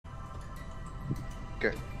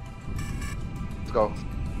Okay. Let's go.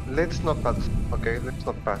 Let's not pass. Okay, let's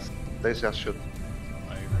not pass. Let's just shoot.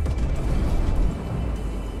 I agree.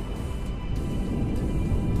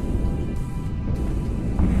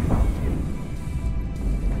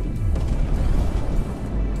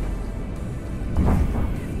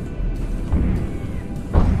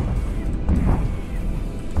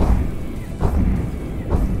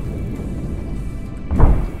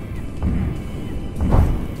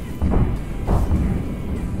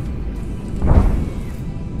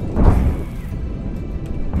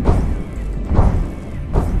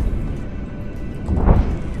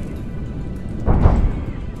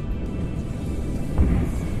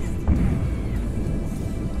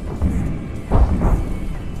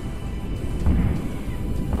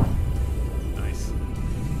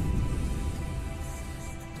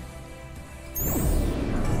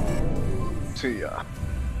 See ya.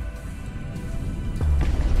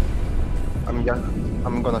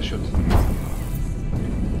 I'm gonna shoot.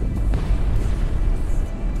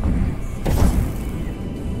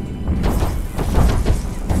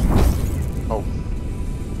 Oh.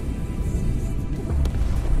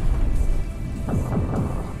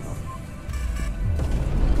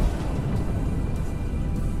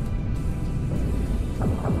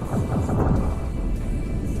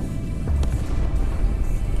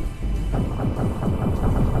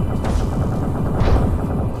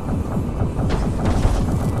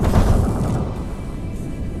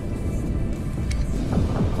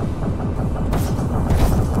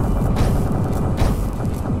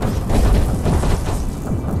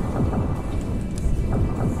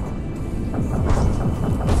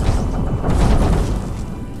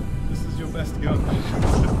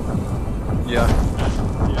 Yeah.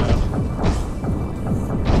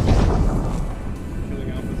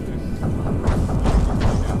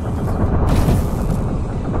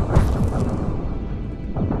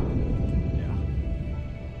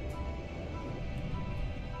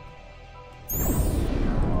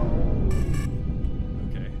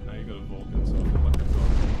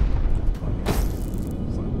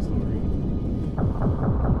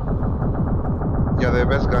 Yeah, the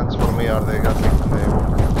best guns for me are the Gatling.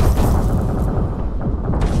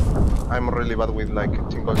 I'm really bad with like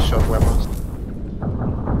single shot weapons.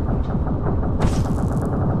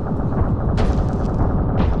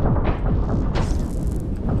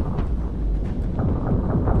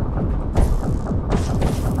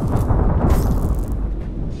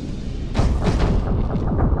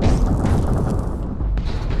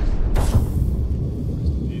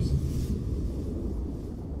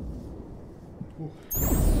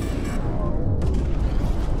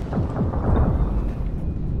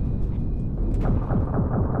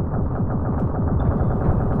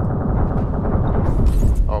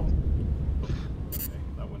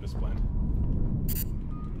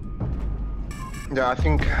 Yeah, I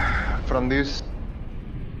think from this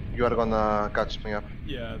you are gonna catch me up.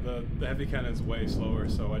 Yeah, the heavy cannon's way slower,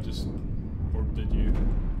 so I just orbited you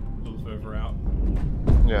a little further out.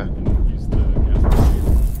 Yeah. And used the gas.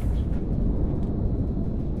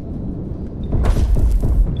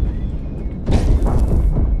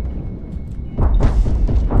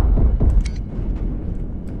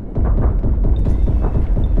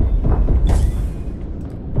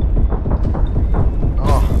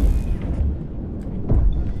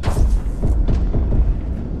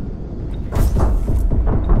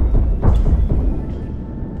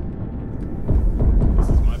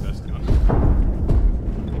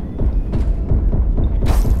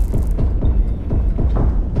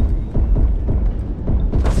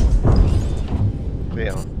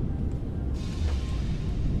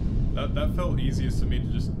 That felt easiest for me to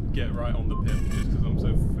just get right on the pip, just because I'm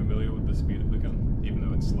so familiar with the speed of the gun, even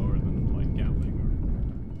though it's slower than like Gatling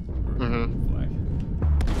or Flag.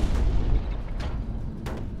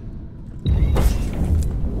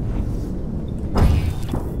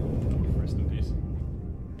 Rest in peace.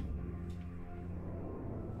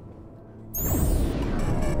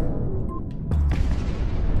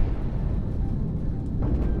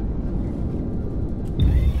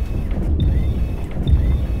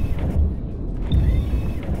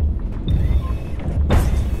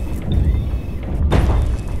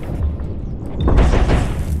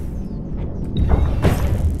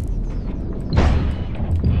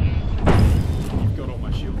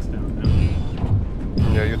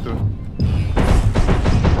 Yeah, you too.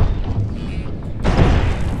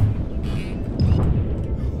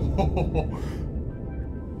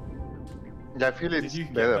 Yeah, I feel it's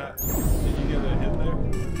better. Did you get a hit there?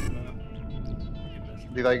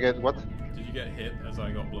 Did I get what? Did you get hit as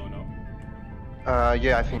I got blown up?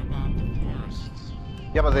 Yeah, I think. What about the forests?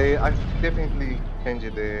 Yeah, but I definitely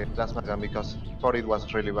changed the plasma gun because for it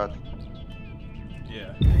was really bad.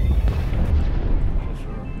 Yeah. Not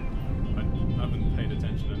sure. I haven't paid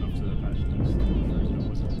attention enough to the patch notes.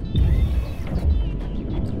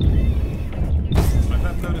 I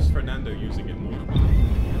have noticed Fernando using it more in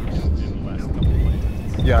the last couple of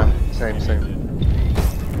playtests. Yeah, same.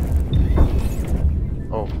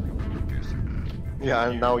 Oh. Yeah,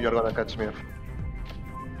 and now you're gonna catch me up.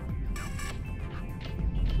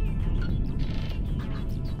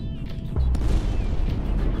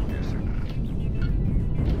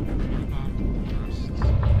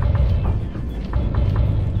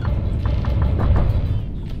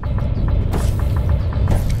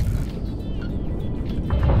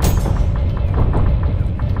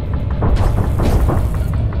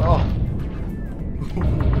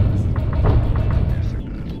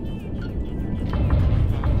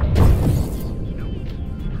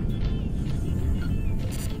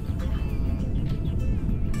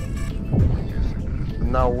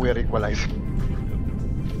 Now we're equalizing.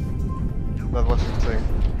 That was insane.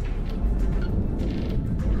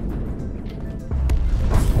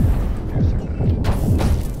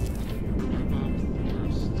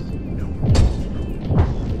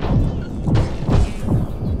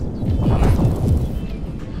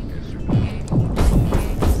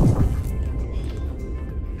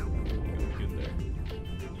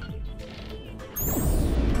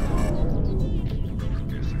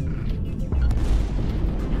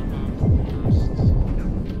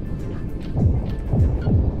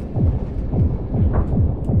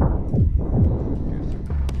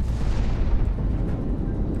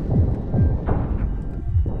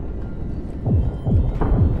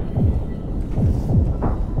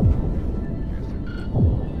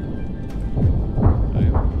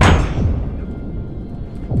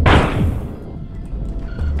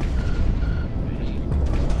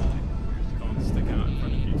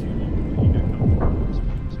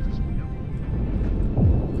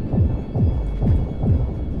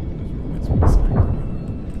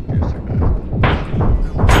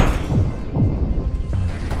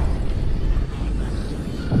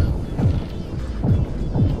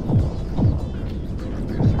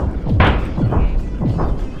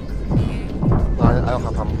 I don't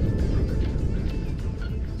have ammo.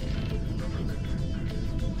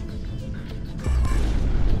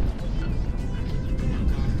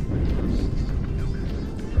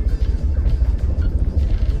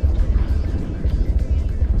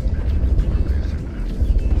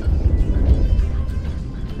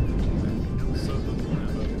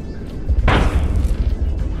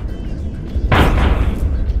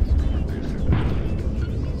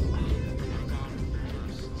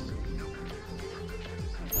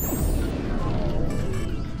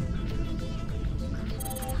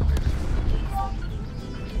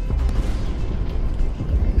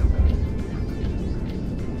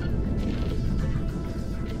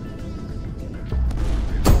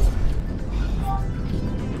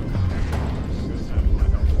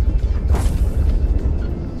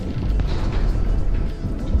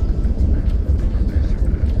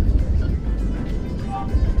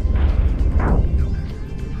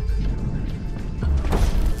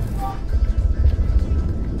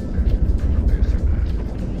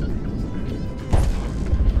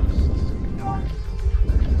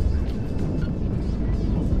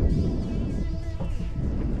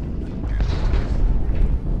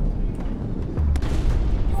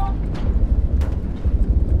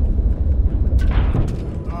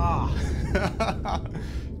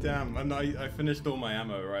 Damn, and I finished all my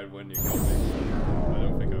ammo right when you got me, so I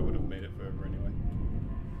don't think I would have made it further anyway.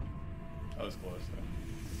 That was close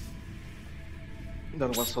though.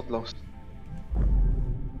 That was so close.